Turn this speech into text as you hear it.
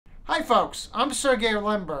Hi folks, I'm Sergey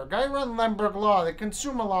Lemberg. I run Lemberg Law, the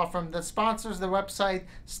consumer law firm that sponsors the website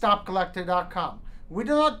StopCollector.com. We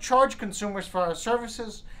do not charge consumers for our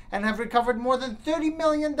services and have recovered more than $30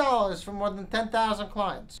 million from more than 10,000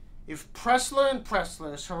 clients. If Pressler and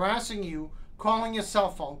Pressler is harassing you, calling your cell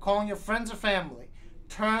phone, calling your friends or family,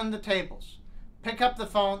 turn the tables. Pick up the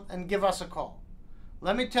phone and give us a call.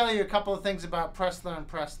 Let me tell you a couple of things about Pressler and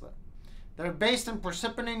Pressler. They're based in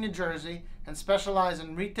Parsippany, New Jersey, and specialize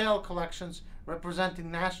in retail collections representing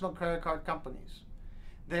national credit card companies.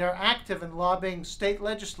 They are active in lobbying state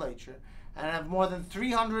legislature and have more than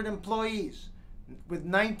 300 employees with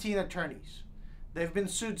 19 attorneys. They've been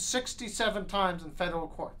sued 67 times in federal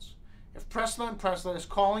courts. If Pressler and Pressler is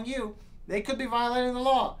calling you, they could be violating the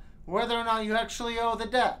law, whether or not you actually owe the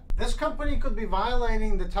debt. This company could be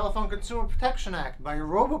violating the Telephone Consumer Protection Act by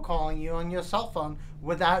robocalling you on your cell phone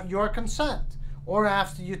without your consent, or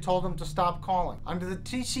after you told them to stop calling. Under the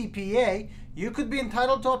TCPA, you could be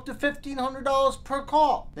entitled to up to $1,500 per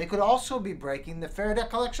call. They could also be breaking the Fair Debt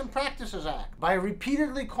Collection Practices Act by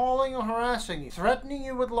repeatedly calling or harassing you, threatening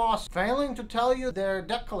you with loss, failing to tell you they're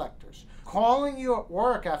debt collectors, calling you at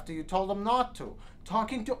work after you told them not to,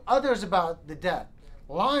 talking to others about the debt,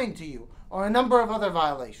 lying to you, or a number of other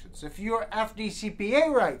violations. If your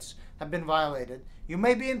FDCPA rights have been violated, you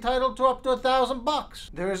may be entitled to up to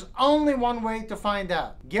 $1,000. There is only one way to find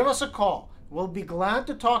out. Give us a call. We'll be glad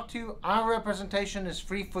to talk to you. Our representation is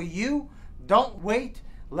free for you. Don't wait.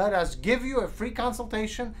 Let us give you a free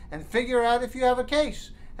consultation and figure out if you have a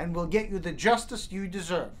case, and we'll get you the justice you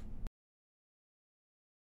deserve.